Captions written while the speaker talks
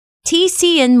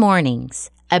TCN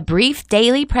Mornings, a brief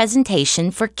daily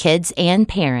presentation for kids and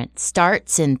parents,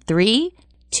 starts in 3,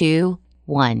 2,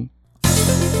 1. The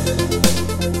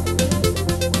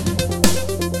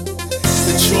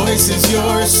choice is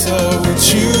yours, so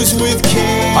choose with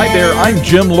care. Hi there, I'm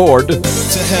Jim Lord. To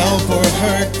help or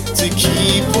hurt, to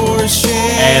keep or share.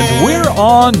 And we're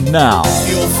on now.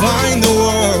 You'll find the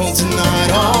world's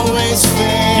not always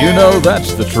fair. You know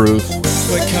that's the truth.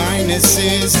 But kindness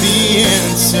is the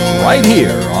answer. Right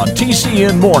here on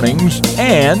TCN Mornings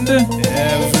and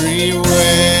everywhere.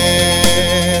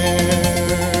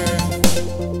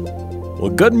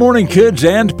 Well, good morning, kids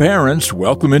and parents.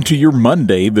 Welcome into your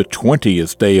Monday, the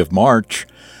 20th day of March.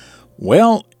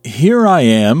 Well, here I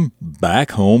am,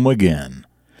 back home again.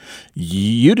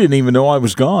 You didn't even know I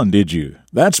was gone, did you?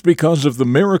 That's because of the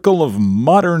miracle of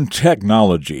modern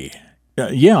technology.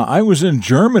 I was in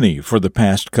Germany for the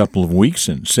past couple of weeks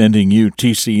and sending you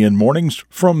TCN Mornings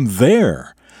from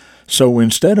there. So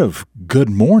instead of good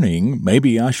morning,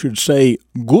 maybe I should say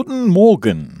Guten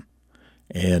Morgen.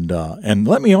 And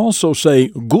let me also say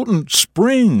Guten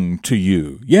Spring to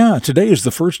you. Yeah, today is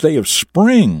the first day of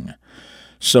spring.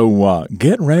 So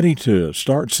get ready to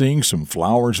start seeing some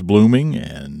flowers blooming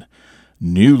and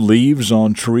new leaves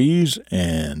on trees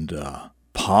and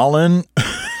pollen.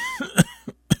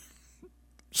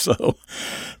 So,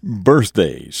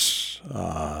 birthdays.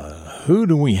 Who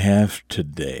do we have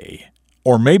today?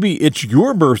 Or maybe it's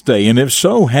your birthday, and if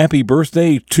so, happy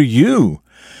birthday to you.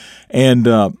 And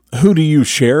who do you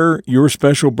share your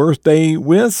special birthday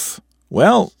with?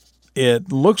 Well,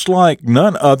 it looks like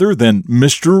none other than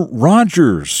Mr.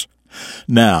 Rogers.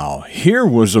 Now, here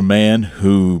was a man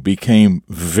who became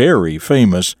very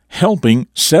famous, helping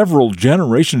several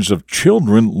generations of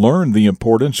children learn the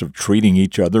importance of treating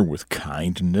each other with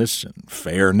kindness and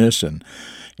fairness and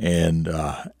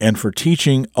for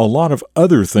teaching a lot of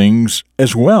other things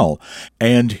as well.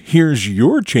 And here's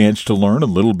your chance to learn a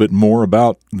little bit more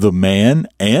about the man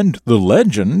and the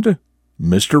legend,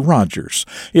 Mr. Rogers.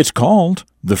 It's called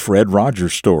The Fred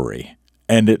Rogers Story,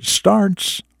 and it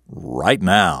starts right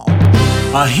now.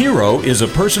 A hero is a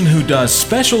person who does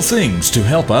special things to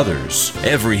help others.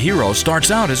 Every hero starts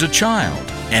out as a child,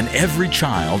 and every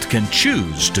child can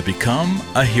choose to become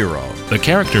a hero. The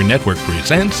Character Network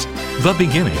presents The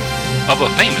Beginning of a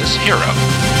Famous Hero.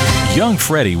 Young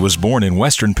Freddie was born in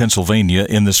western Pennsylvania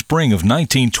in the spring of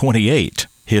 1928.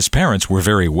 His parents were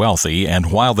very wealthy, and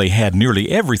while they had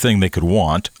nearly everything they could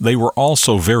want, they were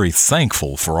also very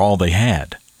thankful for all they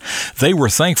had. They were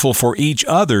thankful for each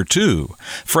other, too.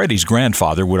 Freddie's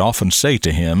grandfather would often say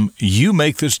to him, "You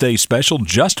make this day special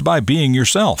just by being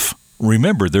yourself.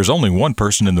 Remember, there's only one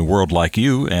person in the world like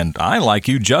you, and I like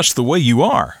you just the way you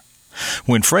are."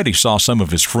 When Freddie saw some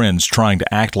of his friends trying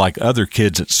to act like other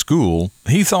kids at school,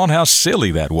 he thought how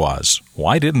silly that was.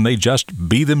 Why didn't they just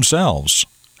be themselves?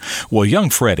 Well,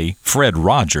 young Freddie, Fred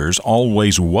Rogers,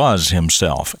 always was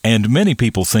himself, and many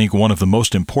people think one of the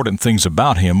most important things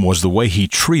about him was the way he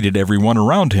treated everyone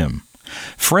around him.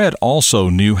 Fred also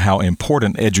knew how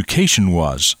important education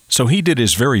was, so he did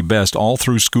his very best all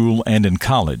through school and in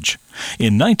college.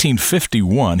 In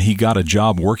 1951, he got a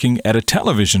job working at a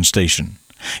television station.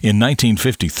 In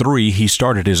 1953, he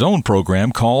started his own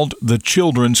program called The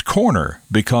Children's Corner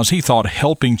because he thought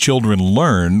helping children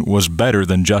learn was better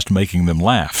than just making them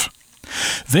laugh.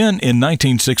 Then, in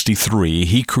 1963,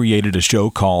 he created a show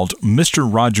called Mr.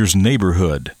 Rogers'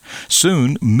 Neighborhood.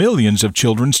 Soon, millions of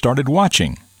children started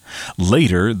watching.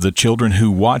 Later, the children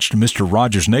who watched Mr.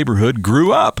 Rogers' Neighborhood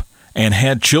grew up and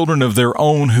had children of their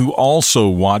own who also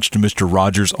watched Mr.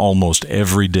 Rogers almost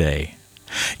every day.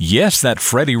 Yes, that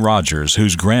Freddie Rogers,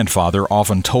 whose grandfather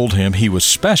often told him he was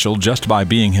special just by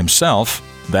being himself,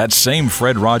 that same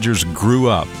Fred Rogers grew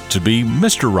up to be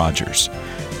Mr. Rogers,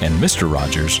 and Mr.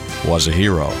 Rogers was a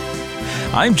hero.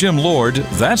 I'm Jim Lord.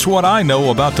 That's what I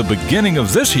know about the beginning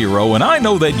of this hero, and I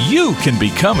know that you can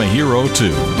become a hero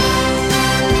too.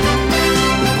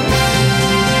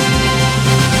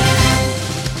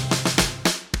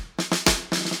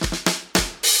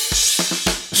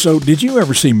 So did you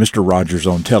ever see Mr. Rogers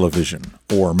on television,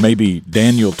 or maybe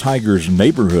Daniel Tiger's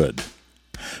Neighborhood?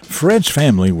 Fred's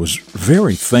family was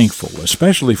very thankful,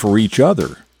 especially for each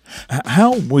other.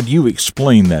 How would you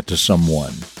explain that to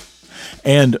someone?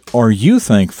 And are you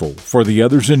thankful for the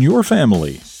others in your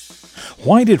family?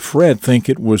 Why did Fred think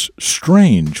it was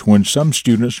strange when some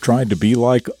students tried to be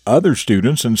like other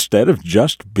students instead of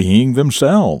just being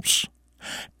themselves?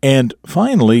 And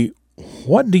finally,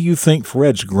 what do you think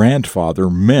Fred's grandfather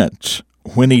meant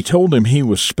when he told him he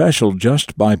was special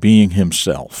just by being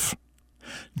himself?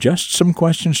 Just some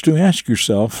questions to ask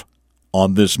yourself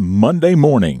on this Monday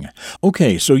morning.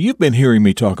 Okay, so you've been hearing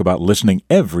me talk about listening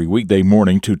every weekday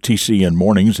morning to TCN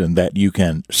Mornings, and that you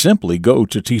can simply go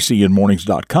to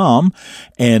tcnmornings.com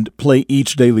and play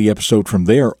each daily episode from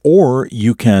there, or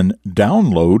you can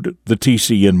download the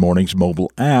TCN Mornings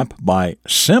mobile app by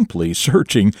simply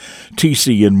searching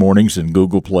TCN Mornings in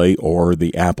Google Play or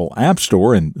the Apple App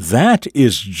Store, and that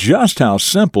is just how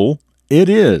simple it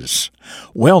is.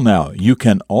 Well, now, you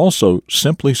can also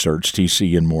simply search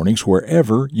TCN Mornings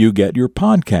wherever you get your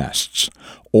podcasts,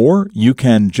 or you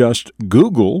can just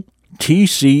Google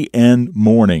TCN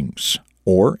Mornings,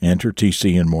 or enter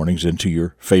TCN Mornings into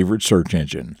your favorite search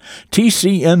engine.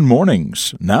 TCN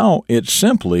Mornings, now it's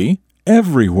simply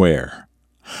everywhere.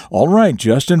 All right,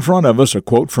 just in front of us, a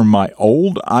quote from my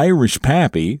old Irish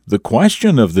pappy, the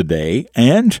question of the day,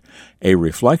 and a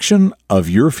reflection of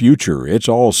your future. It's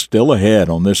all still ahead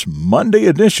on this Monday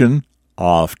edition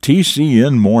of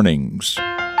TCN Mornings.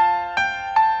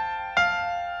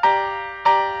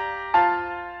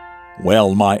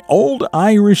 Well, my old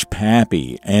Irish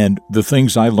pappy, and the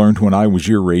things I learned when I was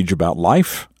your age about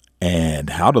life and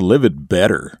how to live it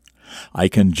better. I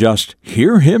can just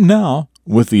hear him now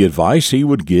with the advice he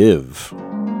would give.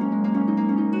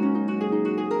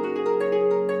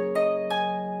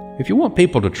 If you want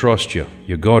people to trust you,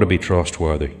 you got to be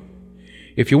trustworthy.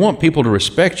 If you want people to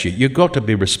respect you, you got to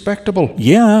be respectable.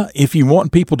 Yeah, if you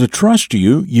want people to trust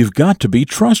you, you've got to be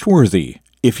trustworthy.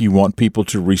 If you want people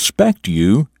to respect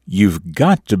you, you've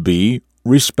got to be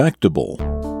respectable.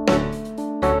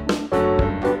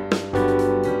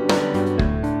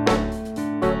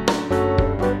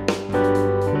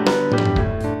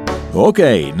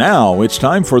 Okay, now it's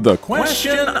time for the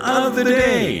question of the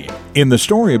day. In the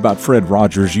story about Fred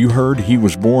Rogers, you heard he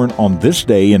was born on this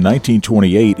day in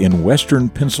 1928 in western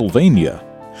Pennsylvania.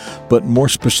 But more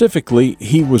specifically,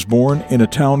 he was born in a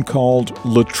town called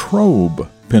Latrobe,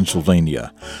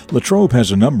 Pennsylvania. Latrobe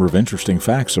has a number of interesting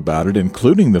facts about it,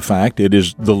 including the fact it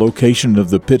is the location of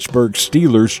the Pittsburgh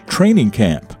Steelers training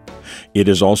camp. It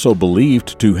is also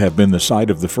believed to have been the site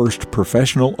of the first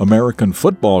professional American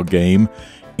football game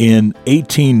in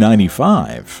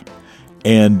 1895.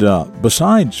 And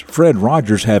besides Fred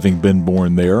Rogers having been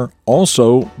born there,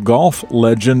 also golf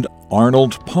legend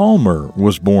Arnold Palmer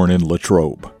was born in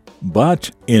Latrobe.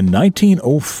 But in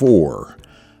 1904,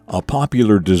 a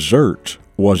popular dessert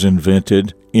was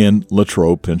invented in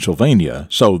Latrobe, Pennsylvania.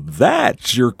 So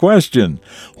that's your question.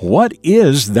 What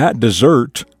is that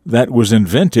dessert that was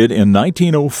invented in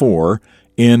 1904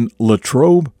 in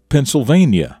Latrobe,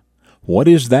 Pennsylvania? What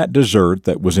is that dessert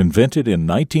that was invented in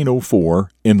 1904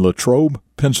 in Latrobe,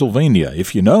 Pennsylvania?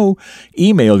 If you know,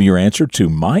 email your answer to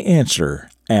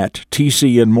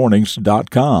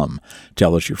myanswer@tcnmornings.com.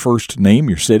 Tell us your first name,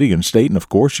 your city and state, and of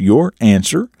course your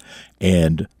answer.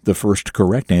 And the first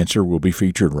correct answer will be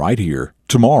featured right here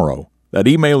tomorrow. That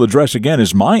email address again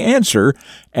is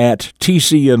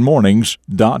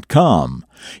myanswer@tcnmornings.com.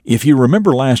 If you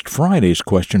remember last Friday's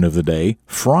question of the day,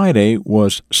 Friday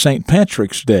was St.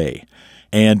 Patrick's Day,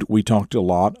 and we talked a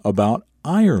lot about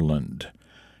Ireland.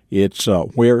 It's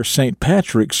where St.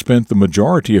 Patrick spent the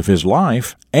majority of his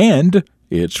life, and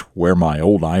it's where my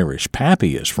old Irish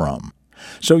pappy is from.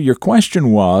 So your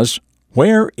question was,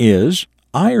 where is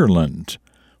Ireland?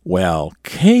 Well,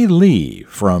 Kay Lee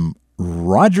from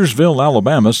Rogersville,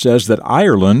 Alabama, says that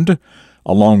Ireland,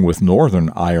 along with Northern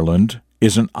Ireland,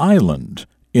 is an island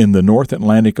in the North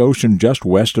Atlantic Ocean just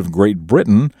west of Great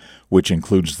Britain, which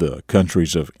includes the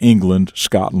countries of England,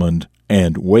 Scotland,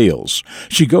 and Wales.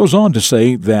 She goes on to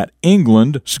say that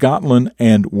England, Scotland,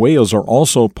 and Wales are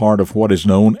also part of what is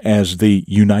known as the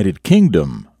United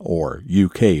Kingdom, or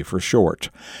UK for short,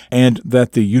 and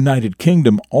that the United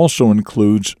Kingdom also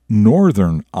includes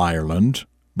Northern Ireland,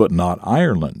 but not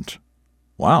Ireland.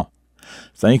 Wow.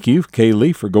 Thank you,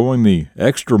 Kaylee, for going the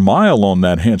extra mile on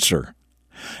that answer.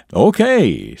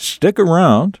 Okay, stick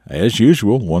around. As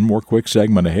usual, one more quick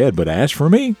segment ahead, but as for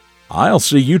me, I'll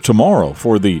see you tomorrow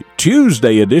for the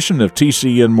Tuesday edition of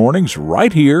TCN Mornings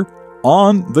right here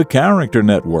on the Character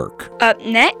Network. Up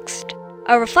next,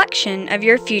 a reflection of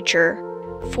your future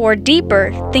for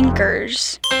deeper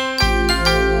thinkers.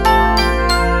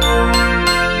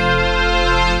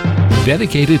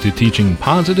 Dedicated to teaching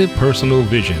positive personal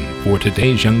vision for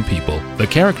today's young people, the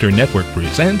Character Network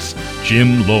presents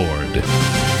Jim Lord.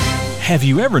 Have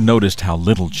you ever noticed how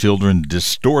little children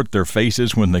distort their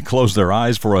faces when they close their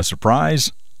eyes for a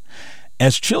surprise?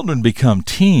 As children become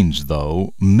teens,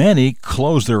 though, many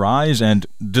close their eyes and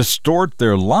distort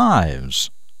their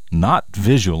lives. Not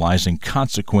visualizing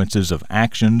consequences of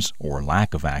actions or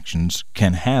lack of actions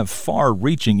can have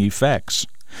far-reaching effects.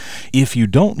 If you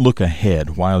don't look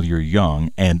ahead while you're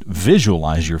young and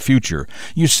visualize your future,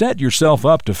 you set yourself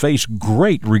up to face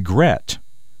great regret.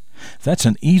 That's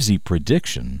an easy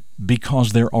prediction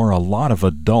because there are a lot of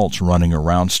adults running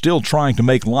around still trying to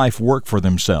make life work for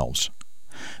themselves.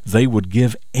 They would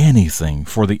give anything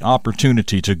for the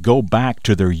opportunity to go back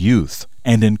to their youth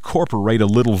and incorporate a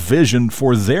little vision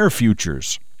for their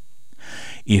futures.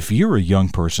 If you're a young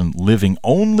person living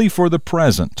only for the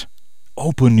present,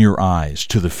 open your eyes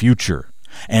to the future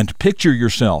and picture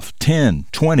yourself 10,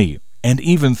 20, and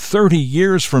even 30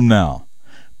 years from now.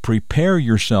 Prepare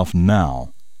yourself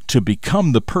now to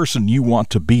become the person you want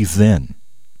to be then.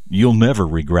 You'll never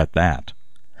regret that.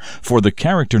 For the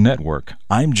Character Network,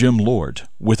 I'm Jim Lord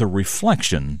with a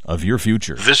reflection of your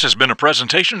future. This has been a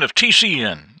presentation of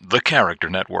TCN, the Character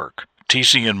Network.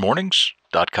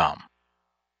 TCNMornings.com.